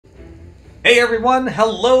Hey everyone,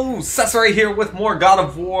 hello, Cesare here with more God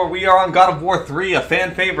of War. We are on God of War 3, a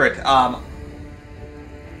fan favorite. I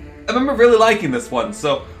remember really liking this one,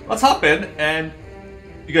 so let's hop in and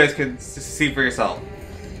you guys can see for yourself.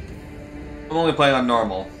 I'm only playing on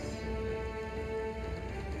normal.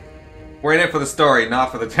 We're in it for the story,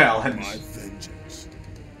 not for the challenge. My vengeance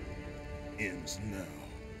ends now.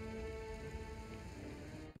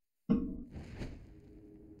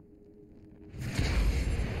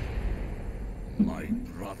 My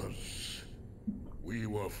brothers, we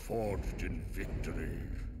were forged in victory.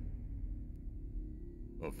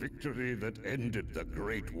 A victory that ended the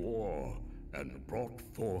Great War and brought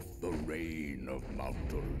forth the reign of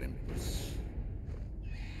Mount Olympus.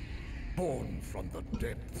 Born from the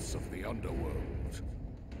depths of the underworld,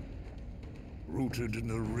 rooted in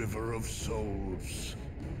the river of souls,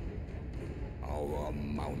 our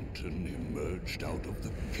mountain emerged out of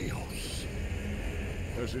the chaos.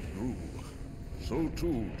 As it grew, so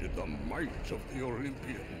too did the might of the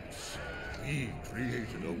Olympians. We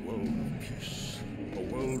created a world of peace, a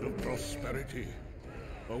world of prosperity,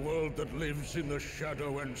 a world that lives in the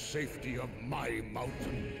shadow and safety of my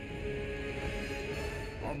mountain.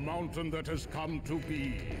 A mountain that has come to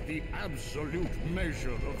be the absolute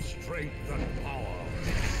measure of strength and power.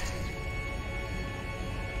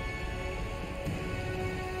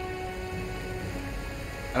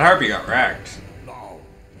 And Harpy got wrecked. Now,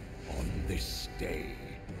 on this day,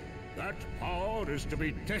 that power is to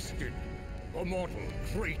be tested. The mortal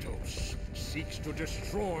Kratos seeks to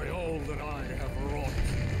destroy all that I have wrought.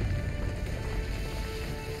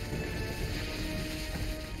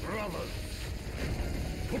 Brothers,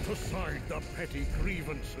 put aside the petty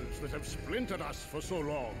grievances that have splintered us for so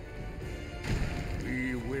long.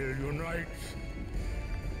 We will unite.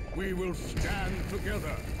 We will stand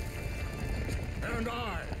together. And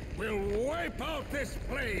I will wipe out this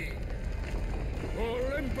plague.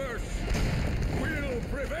 Olympus will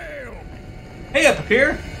prevail. Hey up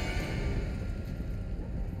here!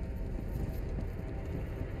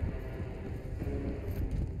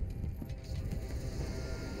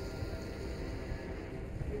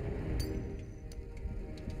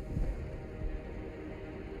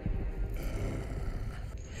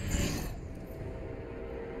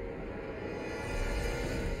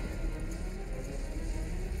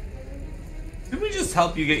 Did we just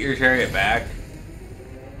help you get your chariot back?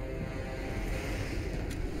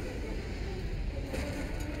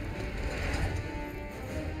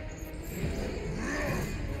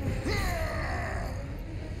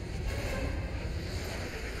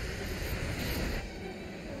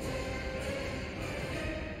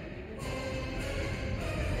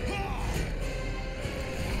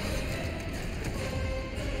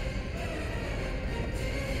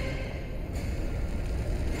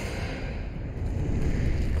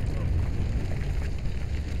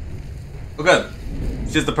 Oh, good.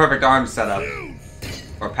 It's just the perfect arm setup.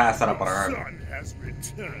 Or pass setup on our arm. The sun has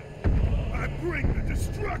returned. I bring the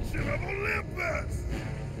destruction of Olympus.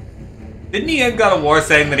 Didn't he end God of War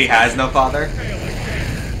saying that he has no father?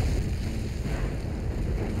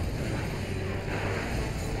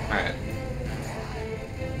 Alright.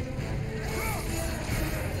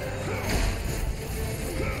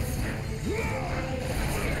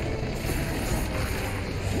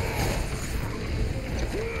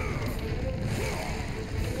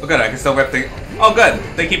 Oh good, I can still rip the... Oh good,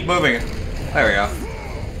 they keep moving. There we go.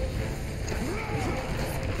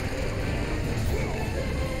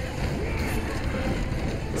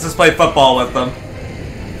 Let's just play football with them.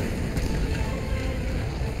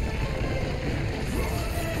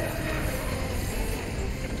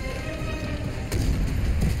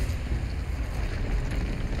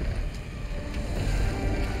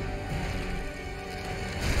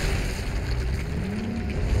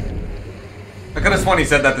 I could have sworn he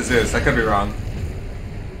said that to Zeus. I could be wrong.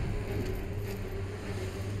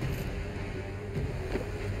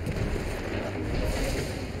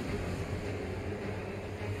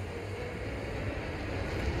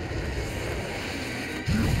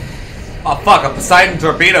 Oh fuck, a Poseidon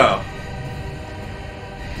torpedo.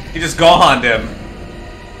 He just gohaned him.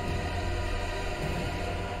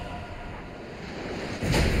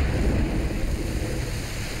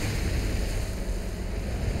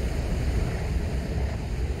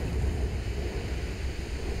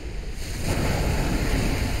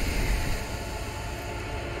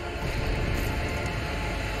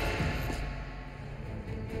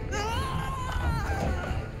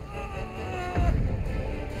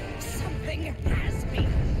 Something has me.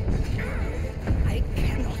 I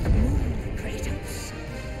cannot move, Kratos.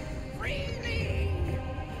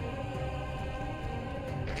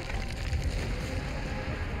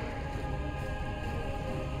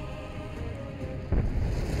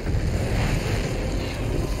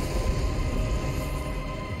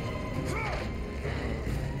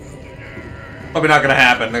 Probably not gonna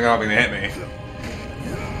happen. They're probably gonna hit me.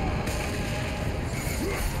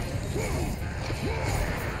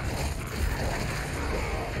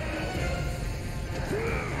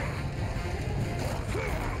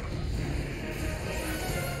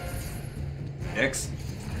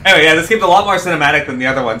 Anyway, yeah, this game's a lot more cinematic than the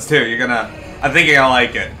other ones too. I think you're gonna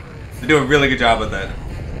like it. They do a really good job with it.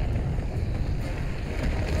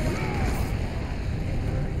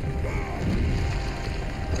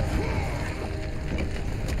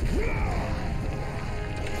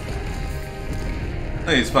 Look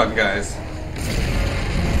at these fucking guys.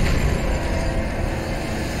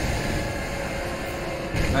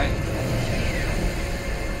 Right.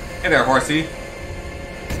 Hey there, horsey.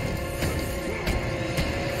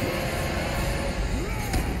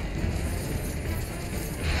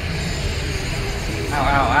 Ow,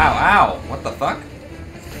 ow, ow, ow! What the fuck?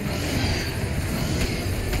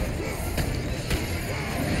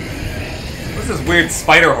 What's this weird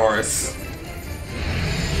spider horse?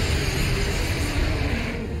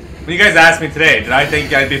 When you guys asked me today, did I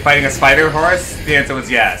think I'd be fighting a spider horse? The answer was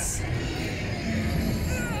yes.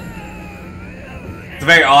 It's a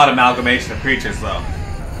very odd amalgamation of creatures, though.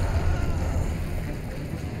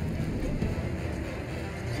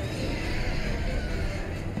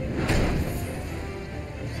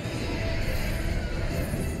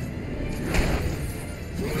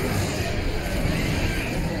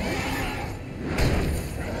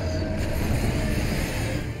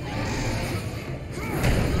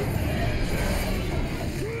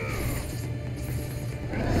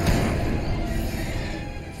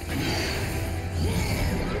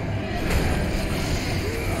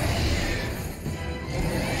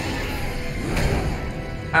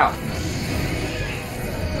 Ow.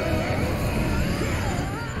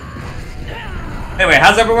 Anyway,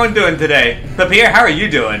 how's everyone doing today? Papir, how are you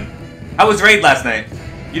doing? How was raid last night?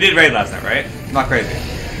 You did raid last night, right? I'm not crazy.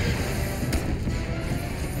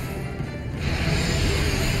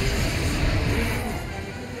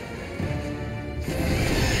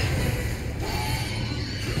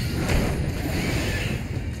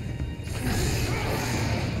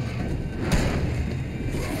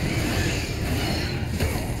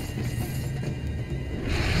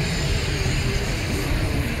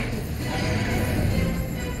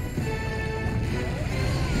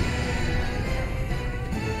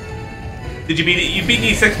 Did you beat it? You beat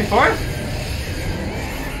E6 before?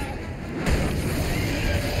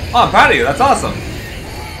 Oh, I'm proud of you. That's awesome.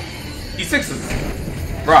 E6 is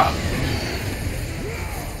rough.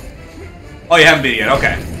 Oh, you haven't beat it yet.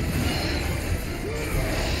 Okay.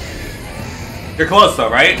 You're close though,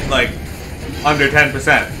 right? Like under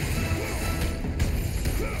 10%.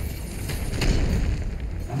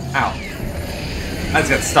 Ow. I just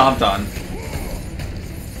got stomped on.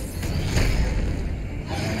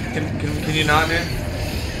 Can you not, dude?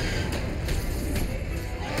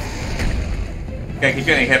 Yeah, I keep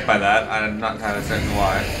getting hit by that. I'm not entirely certain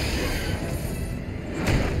why.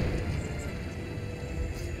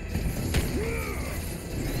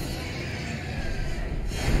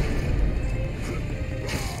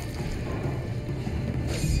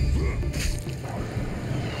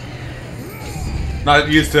 Not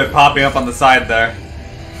used to it popping up on the side there.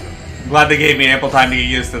 I'm glad they gave me ample time to get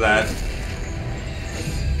used to that.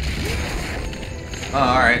 Oh,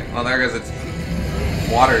 alright. Well, there goes its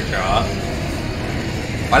water jaw.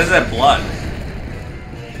 Why does that have blood?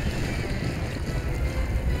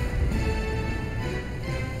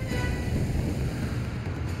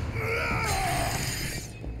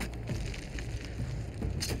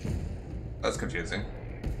 That's confusing.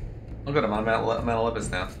 Look at him on Mount Olympus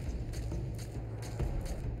now.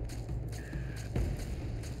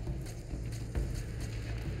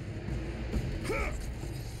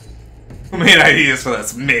 Who made ideas for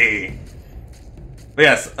this? Me! But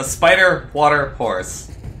yes, a spider water horse.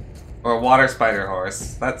 Or a water spider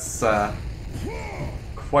horse. That's,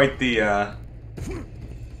 quite the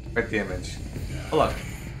image. Oh, look.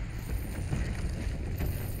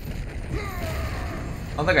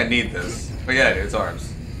 I don't think I need this. But yeah, dude, it's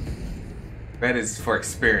arms. Red is for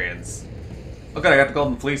experience. Oh good, I got the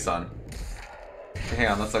golden fleece on. Hang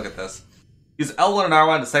on, let's look at this. Use L1 and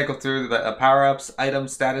R1 to cycle through the power-ups,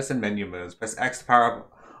 items, status, and menu moves. Press X to power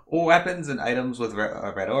up weapons and items with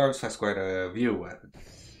red orbs. Press square to view weapons.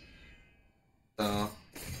 So,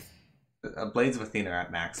 Blades of Athena are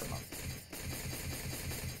at maximum.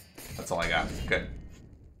 That's all I got. Good.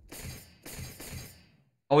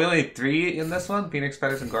 Oh, we only need 3 in this one? Phoenix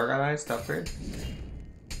Feathers and Gorgon Eyes to upgrade?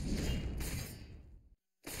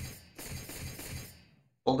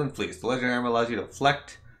 Golden Fleece. The legendary armor allows you to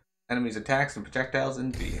deflect enemies' attacks and projectiles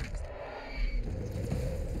in V.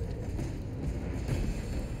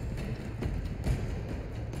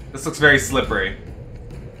 This looks very slippery.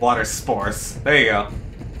 Water spores. There you go.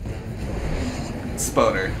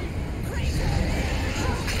 Spoder.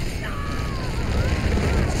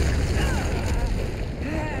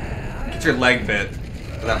 Get your leg bit.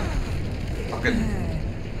 That fucking...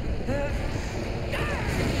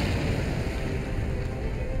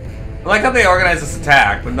 I like how they organize this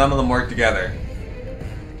attack, but none of them work together.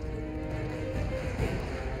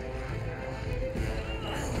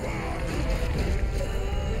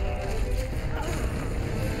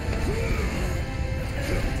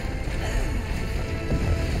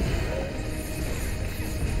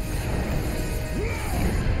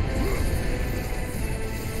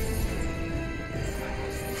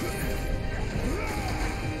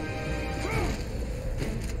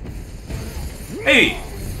 Hey!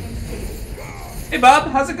 Hey Bob,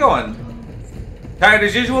 how's it going? Tired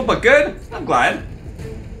as usual, but good? I'm glad.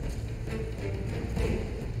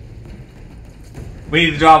 We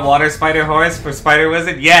need to draw a water spider horse for Spider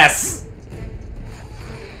Wizard? Yes!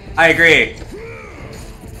 I agree.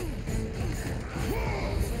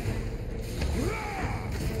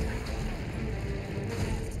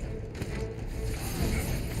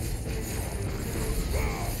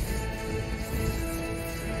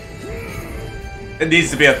 It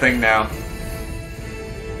needs to be a thing now.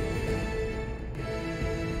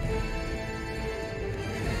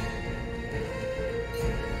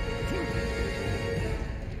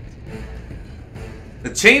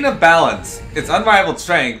 The Chain of Balance. Its unrivaled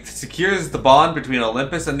strength secures the bond between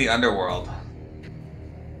Olympus and the underworld.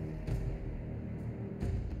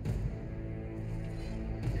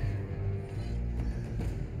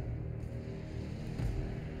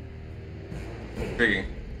 Intriguing.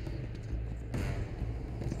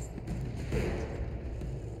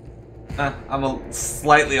 I'm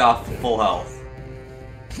slightly off full health.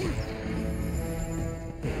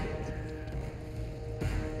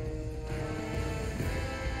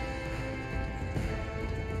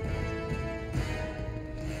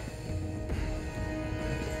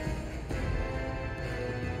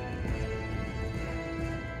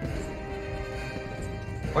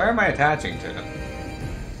 Where am I attaching to?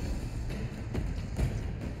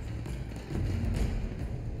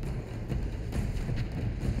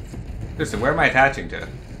 Listen, where am I attaching to?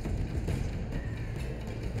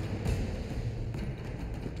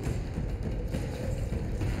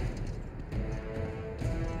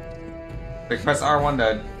 Like, press R1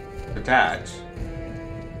 to attach.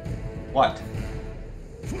 What?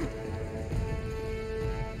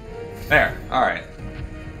 There, alright.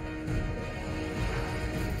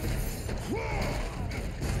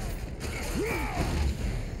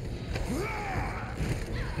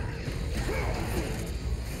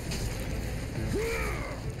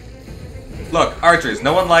 Look, archers,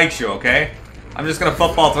 no one likes you, okay? I'm just gonna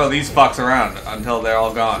football throw these fucks around until they're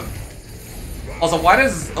all gone. Also, why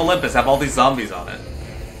does Olympus have all these zombies on it?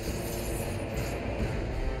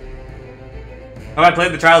 Have I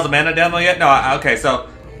played the Trials of Mana demo yet? No, okay, so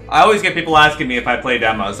I always get people asking me if I play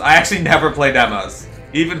demos. I actually never play demos.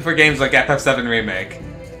 Even for games like FF7 Remake.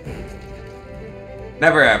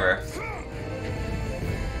 Never ever.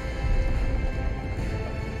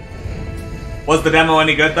 Was the demo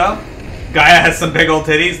any good though? Gaia has some big old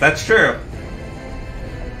titties, that's true.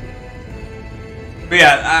 But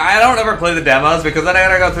yeah, I don't ever play the demos because then I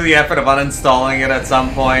gotta go through the effort of uninstalling it at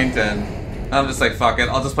some point, and I'm just like, fuck it,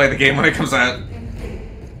 I'll just play the game when it comes out.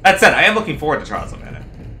 That said, I am looking forward to Trials of Mana.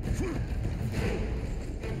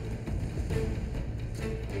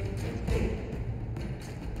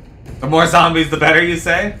 The more zombies, the better, you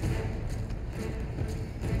say?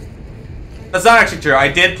 That's not actually true. I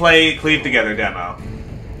did play Cleave Together demo.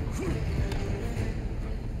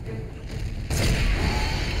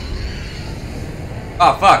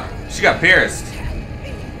 Oh, fuck. She got pierced.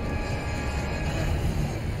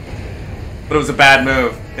 But it was a bad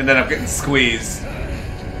move. It ended up getting squeezed.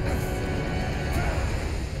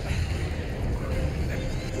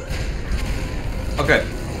 Oh, good.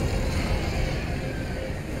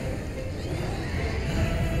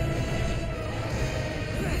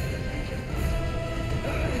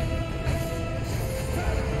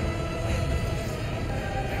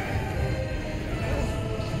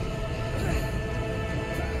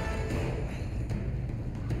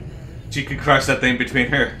 She could crush that thing between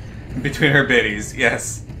her bitties,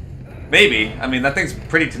 yes. Maybe. I mean, that thing's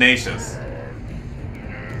pretty tenacious.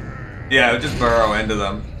 Yeah, it would just burrow into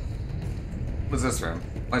them. What's this room?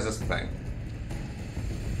 Why is this a thing?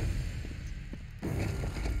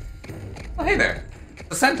 Oh, hey there.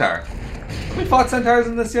 A centaur. Have we fought centaurs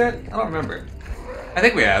in this yet? I don't remember. I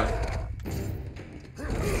think we have.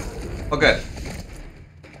 Oh, good.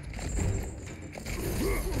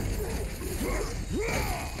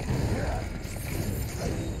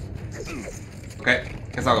 Okay,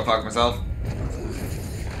 guess I'll go fuck myself.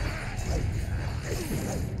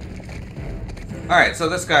 Alright, so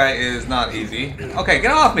this guy is not easy. Okay, get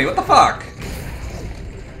off me, what the fuck?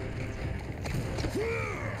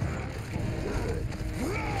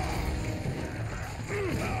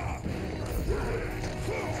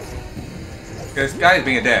 This guy is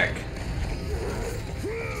being a dick.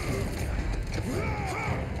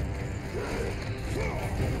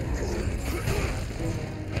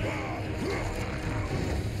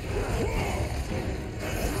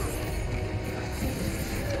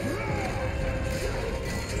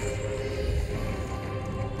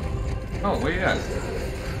 Oh, where you at?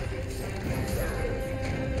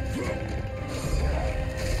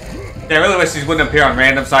 Yeah, I really wish these wouldn't appear on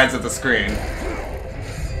random sides of the screen.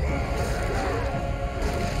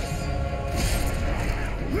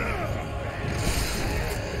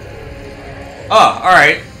 Oh,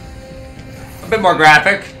 alright. A bit more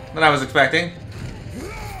graphic than I was expecting.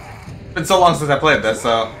 It's been so long since I played this,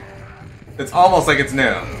 so it's almost like it's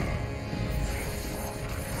new.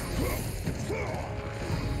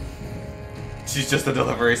 She's just a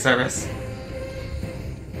delivery service.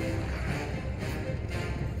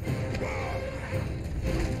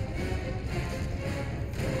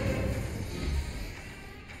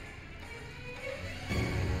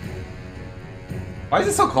 Why is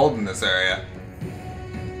it so cold in this area?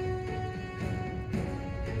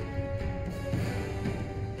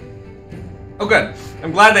 Oh good.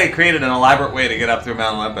 I'm glad they created an elaborate way to get up through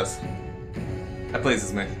Mount Olympus. That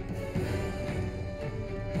pleases me.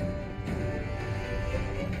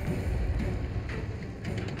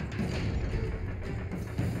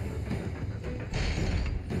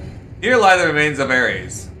 Here lie the remains of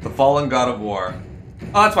Ares, the fallen god of war.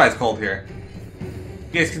 Oh, that's why it's cold here.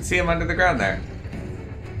 You guys can see him under the ground there.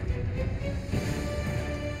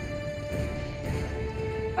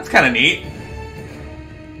 That's kind of neat.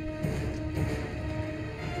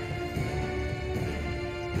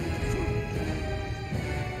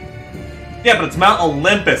 Yeah, but it's Mount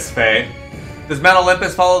Olympus, Faye. Does Mount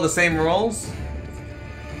Olympus follow the same rules?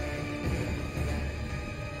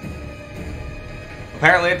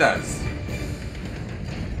 Apparently it does.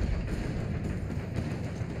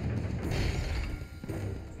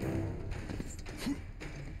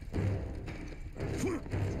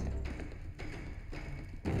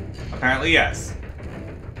 Apparently, yes.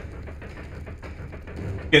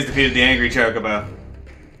 You guys defeated the angry Chocobo.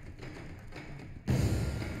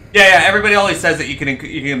 Yeah, everybody always says that you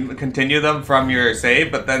can continue them from your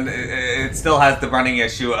save, but then it still has the running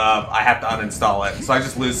issue of I have to uninstall it, so I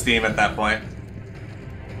just lose Steam at that point.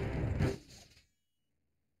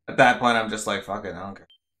 At that point, I'm just like, fuck it, I don't care.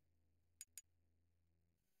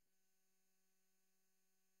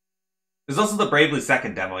 There's also the Bravely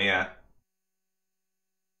Second demo, yeah.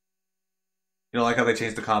 You don't like how they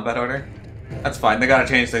changed the combat order? That's fine, they gotta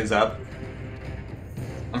change things up.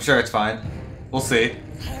 I'm sure it's fine. We'll see.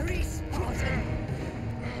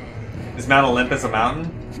 Is Mount Olympus a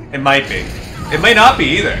mountain? It might be. It might not be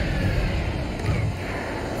either.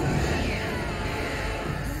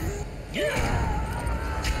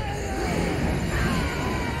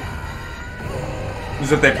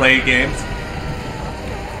 As if they play games.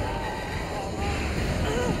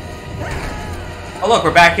 Oh look,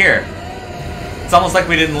 we're back here. It's almost like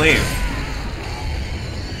we didn't leave.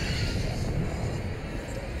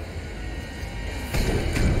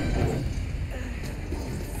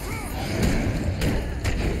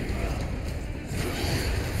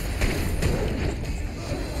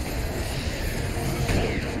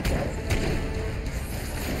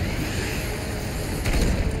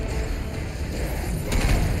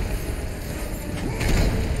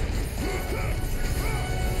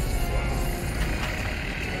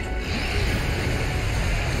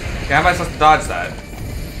 How am I supposed to dodge that?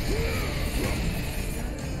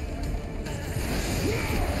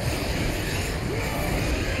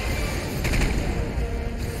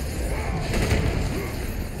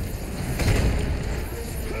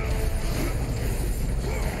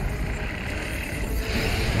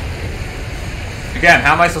 Again,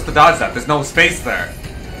 how am I supposed to dodge that? There's no space there.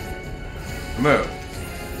 Move.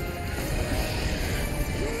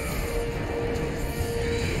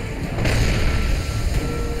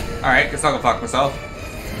 Alright, guess I'll go fuck myself.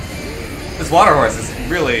 This water horse is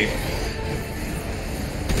really...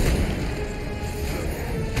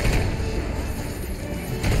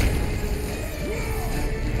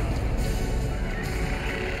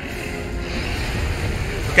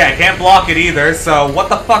 Okay, I can't block it either, so what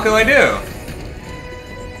the fuck do I do?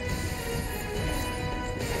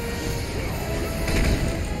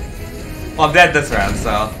 Well, I'm dead this round,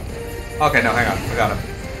 so... Okay, no, hang on. I got him.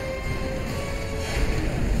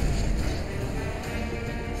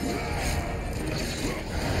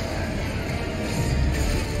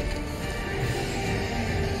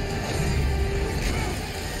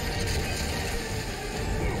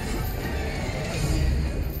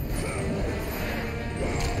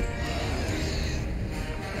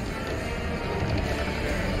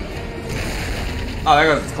 Oh, there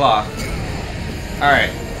goes its claw.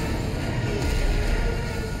 Alright.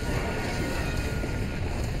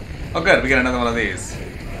 Oh good, we get another one of these.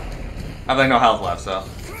 I have like no health left, so.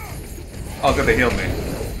 Oh good, they healed me.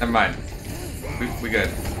 Never mind. We good.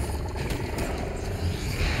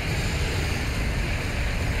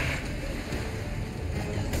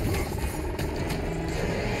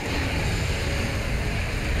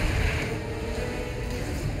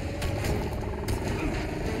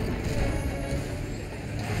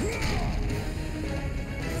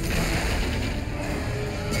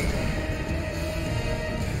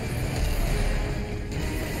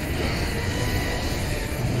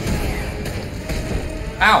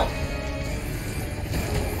 Ow!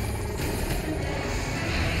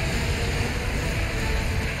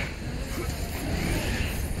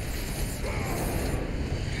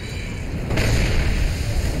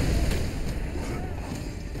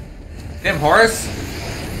 Damn horse!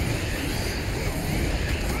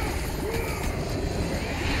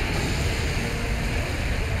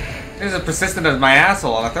 He's as persistent as my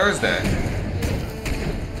asshole on a Thursday.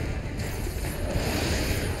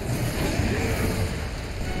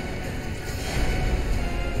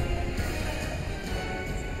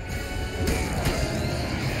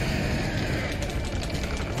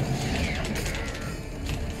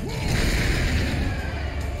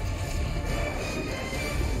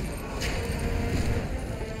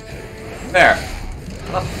 There.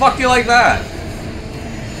 How the fuck do you like that?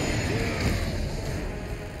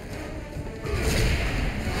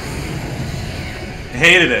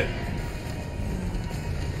 Hated it.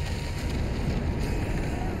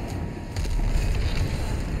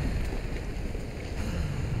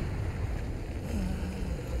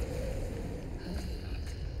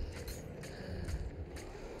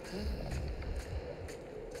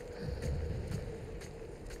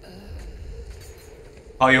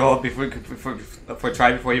 Oh, you hold before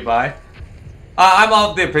try before you buy? I'm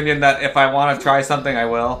of the opinion that if I want to try something, I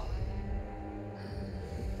will.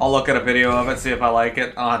 I'll look at a video of it, see if I like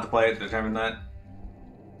it. I'll have to play it to determine that.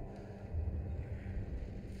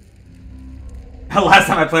 The last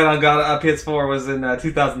time I played on PS4 was in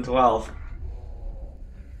 2012.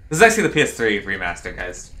 This is actually the PS3 remaster,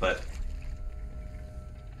 guys, but...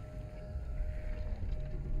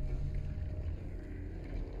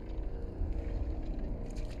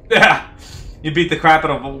 Yeah! You beat the crap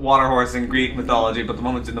out of a water horse in Greek mythology, but the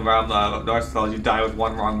moment in the realm of Norse mythology, you die with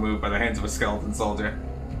one wrong move by the hands of a skeleton soldier.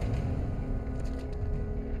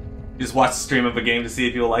 You just watch the stream of a game to see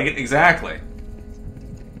if you'll like it? Exactly.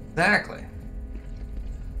 Exactly.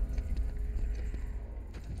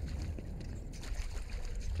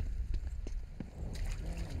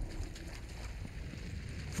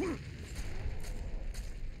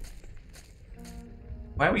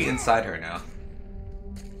 Why are we inside her now?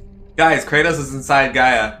 Guys, Kratos is inside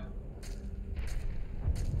Gaia.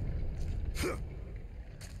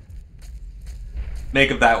 Make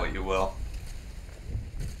of that what you will.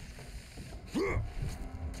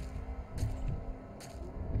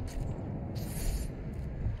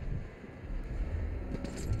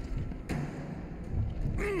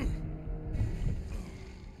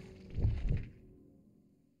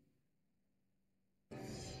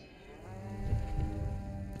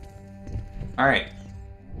 All right.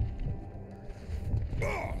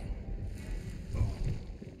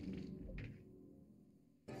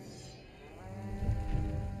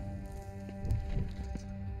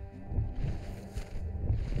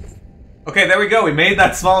 Okay, there we go. We made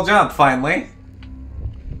that small jump, finally.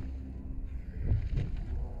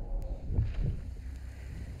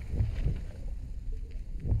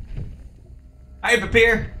 Hi,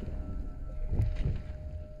 Papir.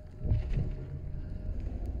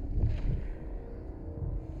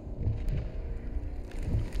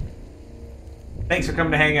 Thanks for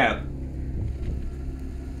coming to hang out.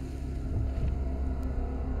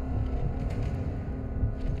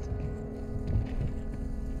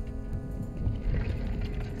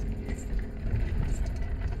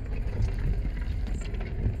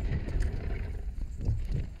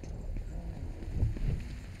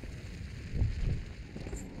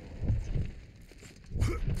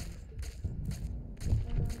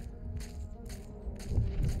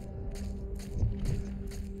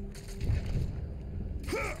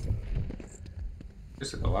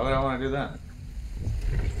 Why would I want to do that?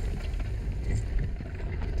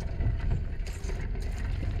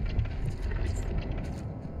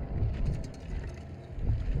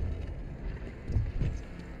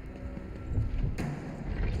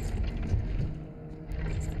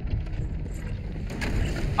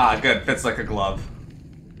 Ah, good. Fits like a glove.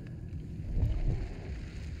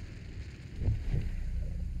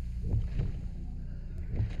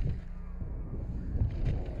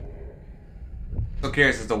 So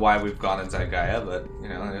curious as to why we've gone inside Gaia, but, you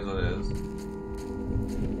know, it is what it is.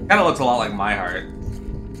 Kinda looks a lot like my heart.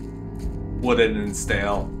 Wooden and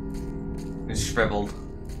stale. And shriveled.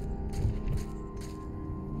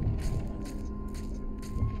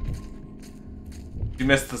 You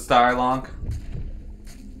missed the star, Lonk?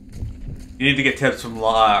 You need to get tips from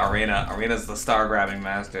Arena. Arena's the star-grabbing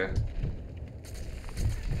master.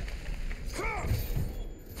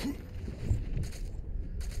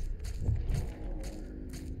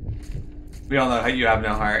 We all know how you have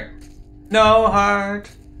no heart. No heart.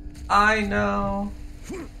 I know.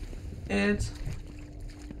 It's...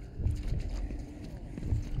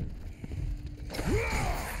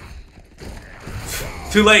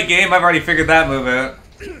 Too late, game. I've already figured that move out.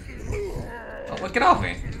 Oh, look, get off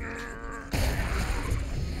me.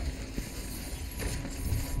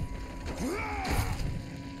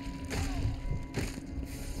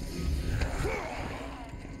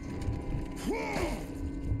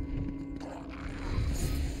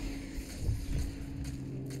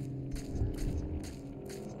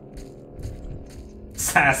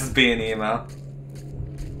 Sass is being emo.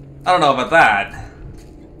 I don't know about that.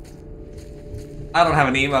 I don't have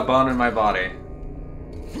an emo bone in my body.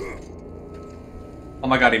 Oh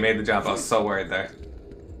my god, he made the jump. I was so worried there.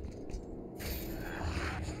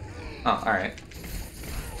 Oh, alright.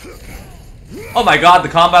 Oh my god, the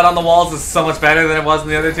combat on the walls is so much better than it was in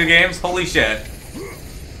the other two games. Holy shit.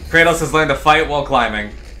 Kratos has learned to fight while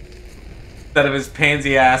climbing. Instead of his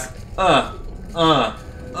pansy ass.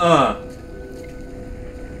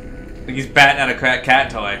 Like he's batting at a cat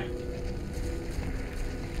toy.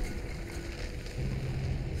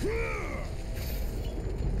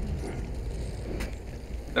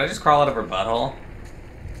 Did I just crawl out of her butthole?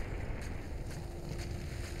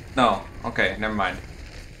 No. Okay, never mind.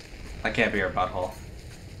 That can't be her butthole.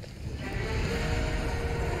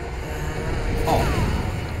 Oh.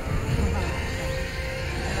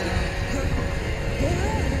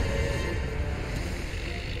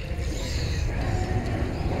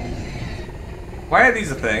 Why are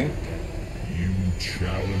these a thing? You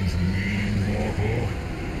challenge me, mortal?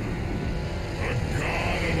 A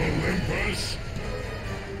god of Olympus?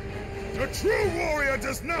 A true warrior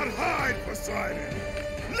does not hide, Poseidon!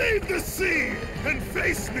 Leave the sea and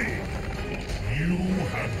face me! You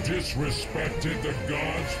have disrespected the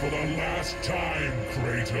gods for the last time,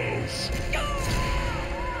 Kratos.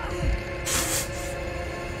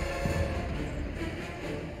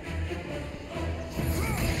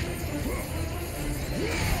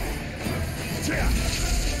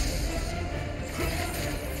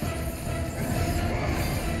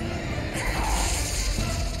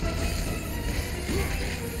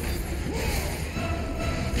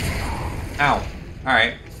 Ow.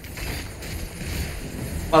 Alright.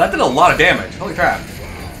 Well, that did a lot of damage. Holy crap.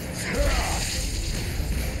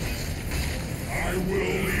 I will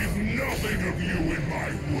leave nothing of you in my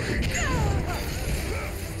wake.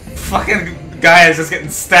 Fucking guy is just getting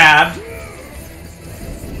stabbed.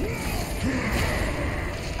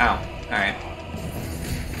 Ow. Alright.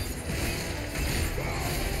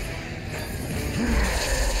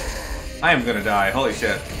 I am gonna die. Holy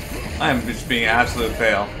shit. I am just being an absolute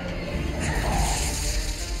fail.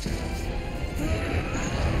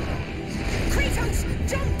 Kratos,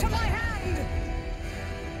 jump to my hand!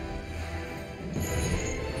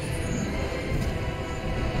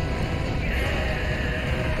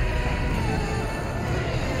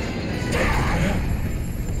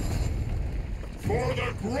 For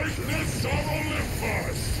the greatness of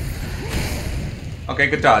Olympus! Okay,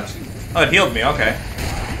 good dodge. Oh, it healed me. Okay.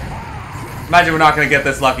 Imagine we're not gonna get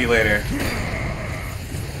this lucky later.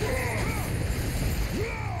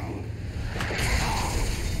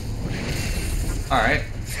 Alright.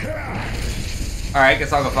 Alright,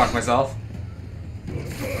 guess I'll go fuck myself.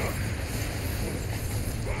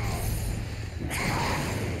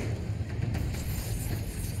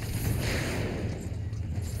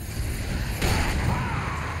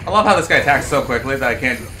 I love how this guy attacks so quickly that I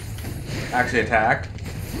can't actually attack.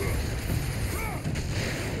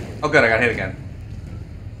 Oh good, I got hit again.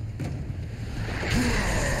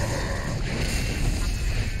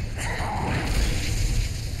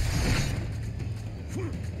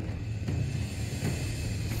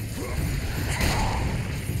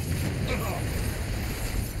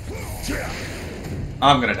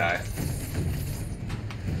 I'm gonna die.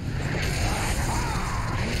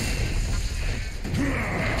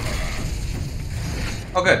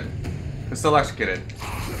 Oh good. It's still executed.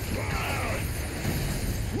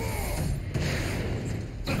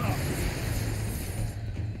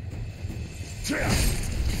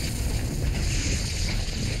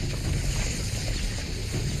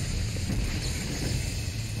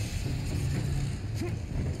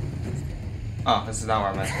 Oh, this is not where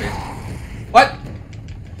I'm meant to be. What?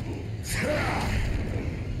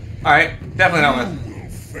 Alright, definitely not with.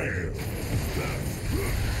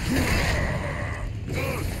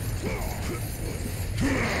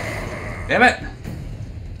 Damn it!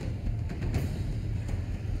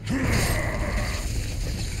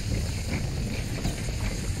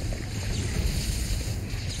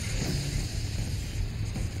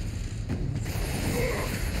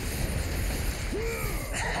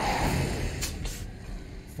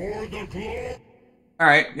 For the claw.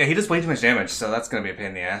 Alright, yeah, he does way too much damage, so that's gonna be a pain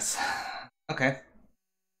in the ass. Okay.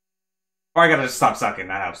 Or I gotta just stop sucking,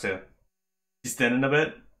 that helps too. He's thinning a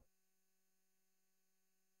bit.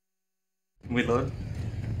 We load.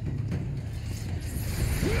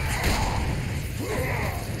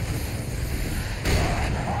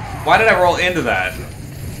 Why did I roll into that?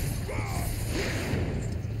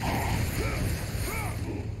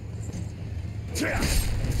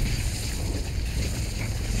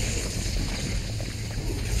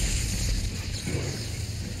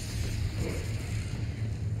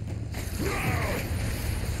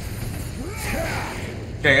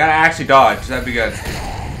 Okay, I gotta actually dodge. That'd be good.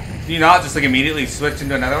 Can you not just like immediately switch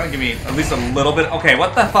into another one? Give me at least a little bit. Okay,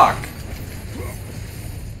 what the fuck?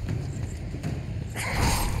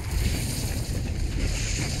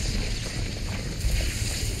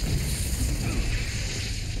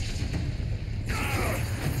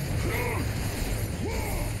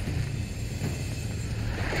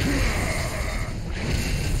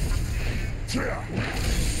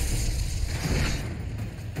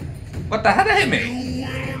 What the hell did it hit me? You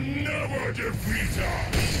will never defeat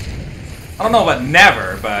us. I don't know about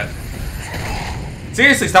never, but...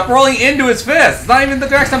 Seriously, stop rolling into his fist! It's not even the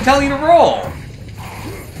direction I'm telling you to roll!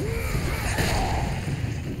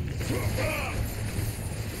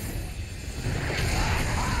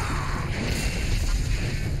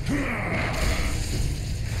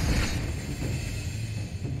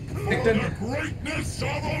 For the greatness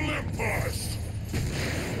of Olympus.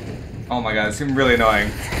 Oh my god, it's getting really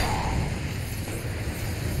annoying.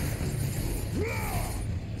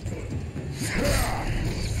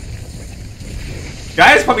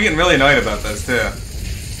 Gaia's probably getting really annoyed about this too.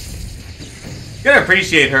 You gotta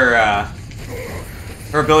appreciate her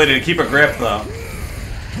her ability to keep a grip though.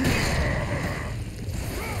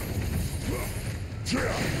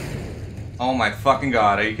 Oh my fucking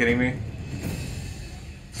god, are you kidding me?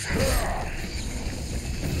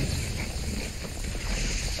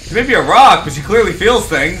 She may be a rock, but she clearly feels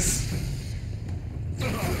things.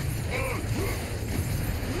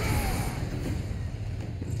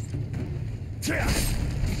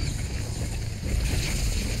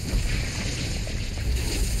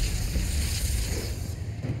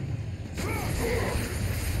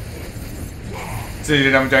 So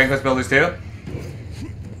you're done with Dragon Quest Builders too?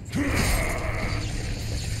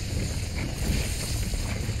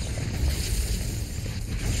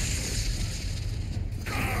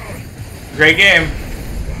 Great game.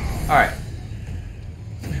 Alright.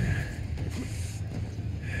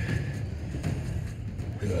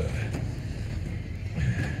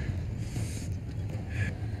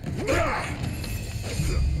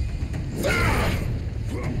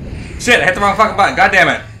 Shit, I hit the wrong fucking button. God damn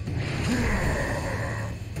it.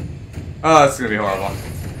 Oh, this is gonna be horrible.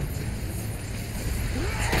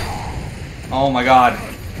 Oh my god.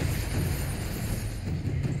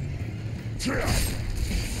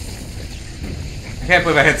 I can't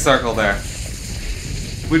believe I hit circle there.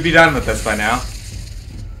 We'd be done with this by now.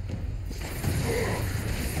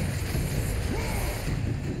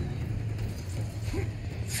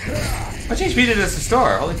 How much HP did this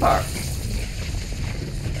restore? Holy fuck.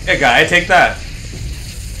 Yeah, guy, take that. I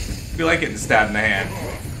feel like getting stabbed in the hand.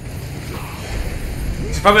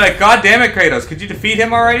 She's probably like, God damn it, Kratos, could you defeat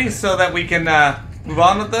him already so that we can move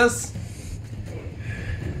on with this?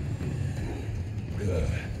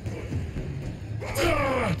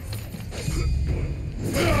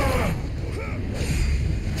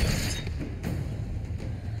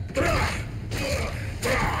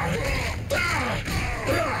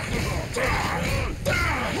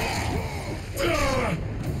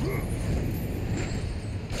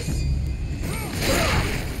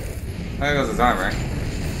 There goes his armor.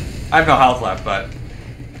 I have no health left, but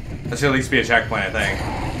that should at least be a checkpoint, I think.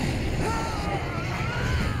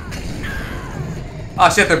 Oh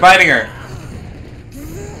shit, they're biting her!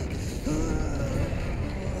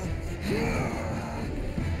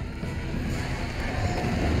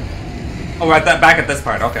 Oh, we're at that back at this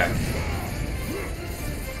part, okay.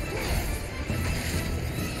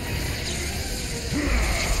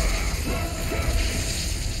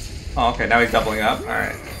 Oh, okay, now he's doubling up,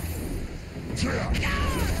 alright.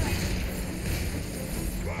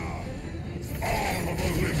 All of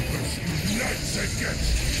Olympus unites against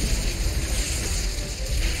you.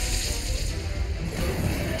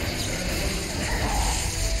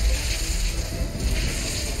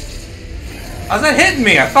 How's that hitting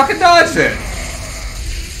me? I fucking dodged it!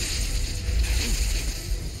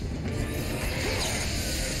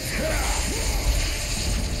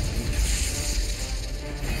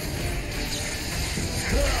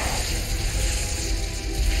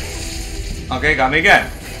 Okay, got me again.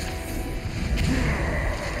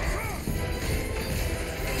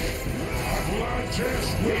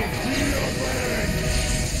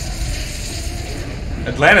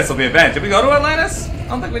 Atlantis will be avenged. Did we go to Atlantis? I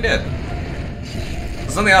don't think we did.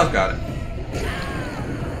 Something else got it.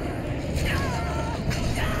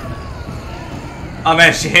 Oh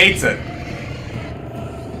man, she hates it.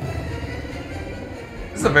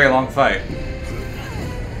 This is a very long fight.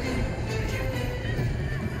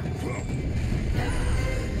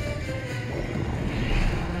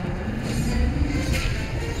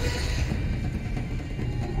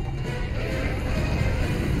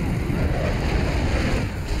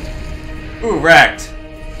 Ooh, wrecked.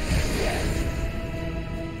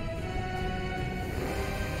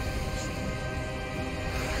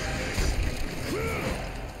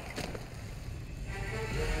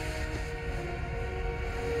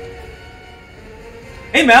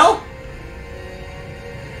 Hey, Mel!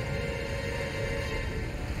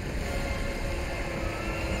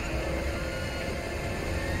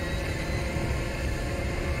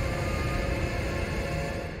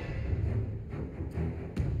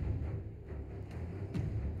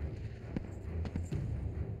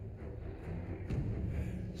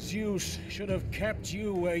 Zeus should have kept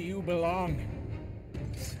you where you belong.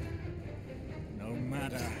 No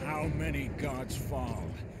matter how many gods fall,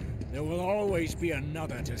 there will always be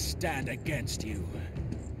another to stand against you.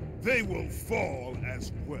 They will fall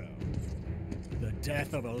as well. The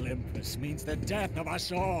death of Olympus means the death of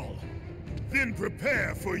us all. Then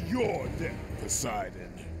prepare for your death, Poseidon.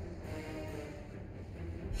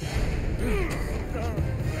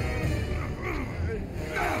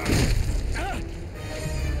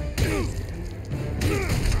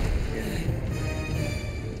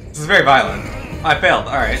 This is very violent. I failed.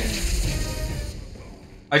 Alright.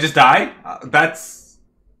 I just die? That's...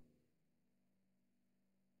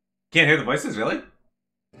 Can't hear the voices, really?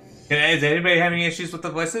 Is anybody having issues with the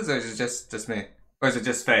voices, or is it just me? Or is it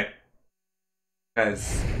just Faye?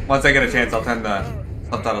 Because once I get a chance, I'll turn the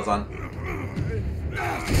subtitles on.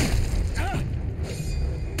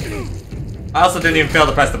 I also didn't even fail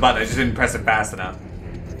to press the button, I just didn't press it fast enough.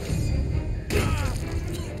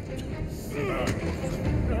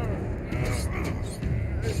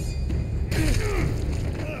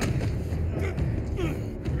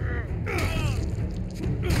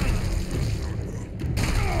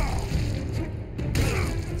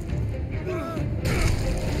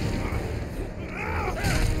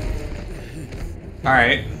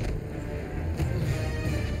 Alright.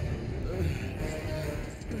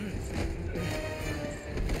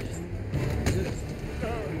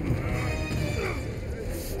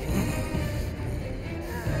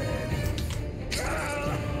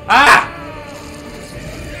 Ah!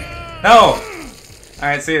 No!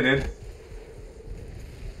 Alright, see you, dude.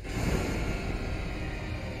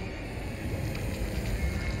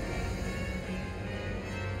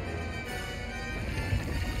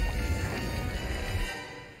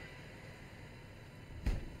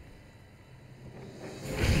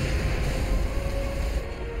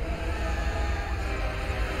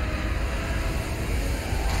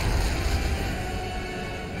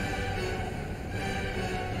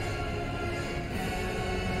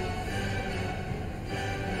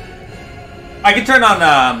 I can turn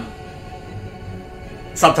on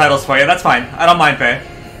subtitles for you, that's fine. I don't mind, Faye.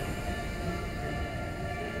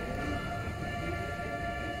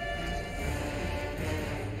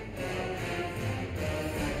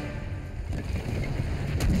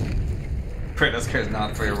 Kratos cares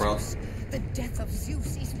not for your world. The death of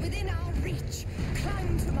Zeus is within our reach.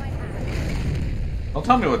 Climb to my hand. Don't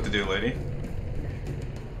tell me what to do, lady.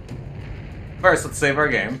 First, let's save our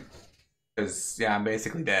game. Because, yeah, I'm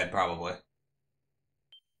basically dead, probably.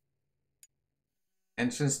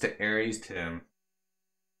 Entrance to Ares' tomb.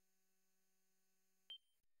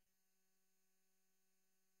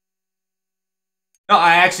 No,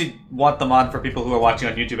 I actually want the mod for people who are watching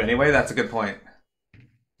on YouTube anyway. That's a good point.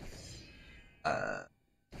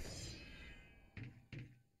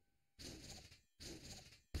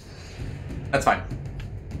 That's fine.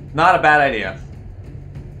 Not a bad idea.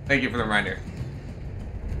 Thank you for the reminder.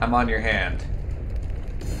 I'm on your hand.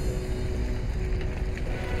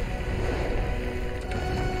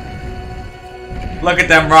 Look at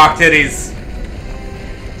them rock titties.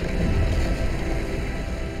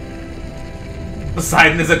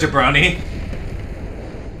 Poseidon is a jabroni.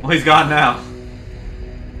 Well, he's gone now.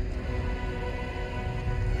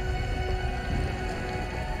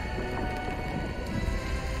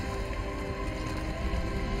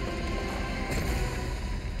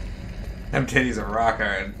 Them titties are rock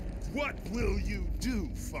hard. What will you do,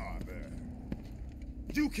 Father?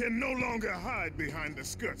 You can no longer hide behind the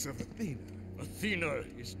skirts of Athena. Athena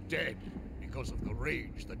is dead because of the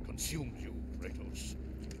rage that consumed you, Kratos.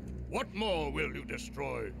 What more will you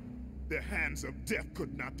destroy? The hands of death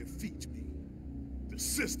could not defeat me. The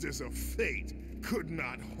sisters of fate could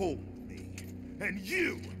not hold me. And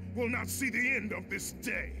you will not see the end of this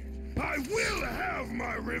day. I will have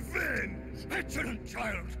my revenge! Excellent,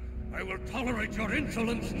 child! I will tolerate your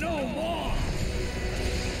insolence no more!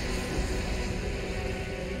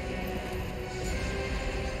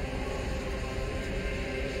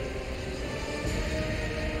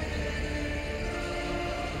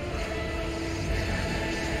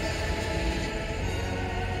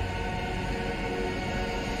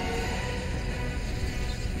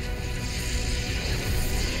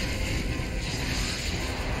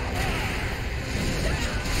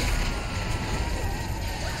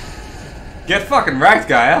 Get fucking wrecked,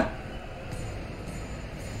 Gaia.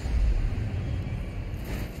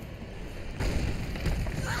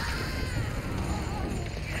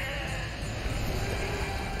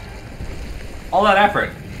 All that effort.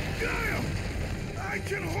 Gaia! I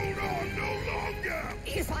can hold on no longer!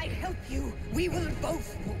 If I help you, we will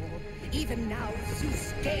both fall. Even now,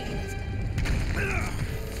 Zeus gains.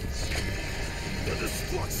 The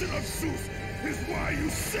destruction of Zeus is why you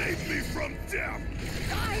saved me from death!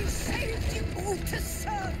 I saved you to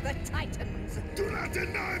serve the Titans. Do not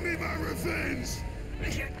deny me my revenge!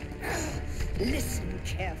 Listen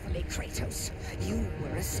carefully, Kratos. You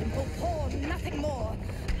were a simple pawn, nothing more.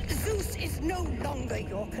 Zeus is no longer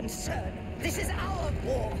your concern. This is our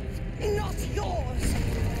war, not yours.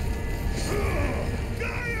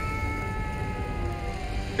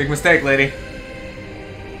 Big mistake, lady.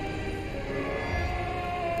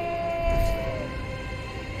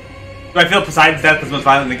 Do I feel Poseidon's death was the most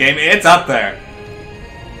violent in the game? It's up there.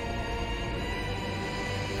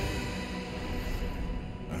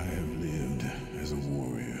 I have lived as a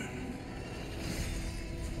warrior.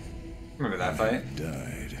 Remember that fight?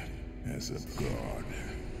 Died as a god.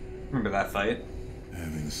 Remember that fight?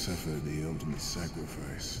 Having suffered the ultimate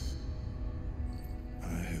sacrifice,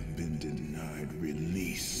 I have been denied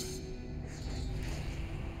release.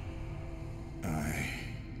 I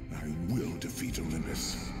will defeat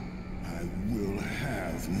Olympus. I will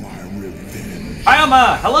have my revenge.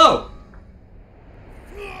 Ioma! Hello!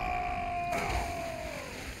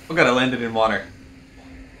 We gotta land it in water.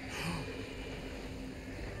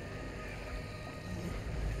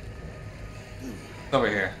 It's over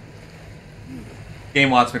here. Game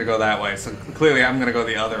wants me to go that way, so clearly I'm gonna go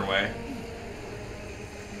the other way.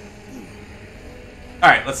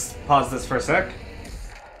 Alright, let's pause this for a sec.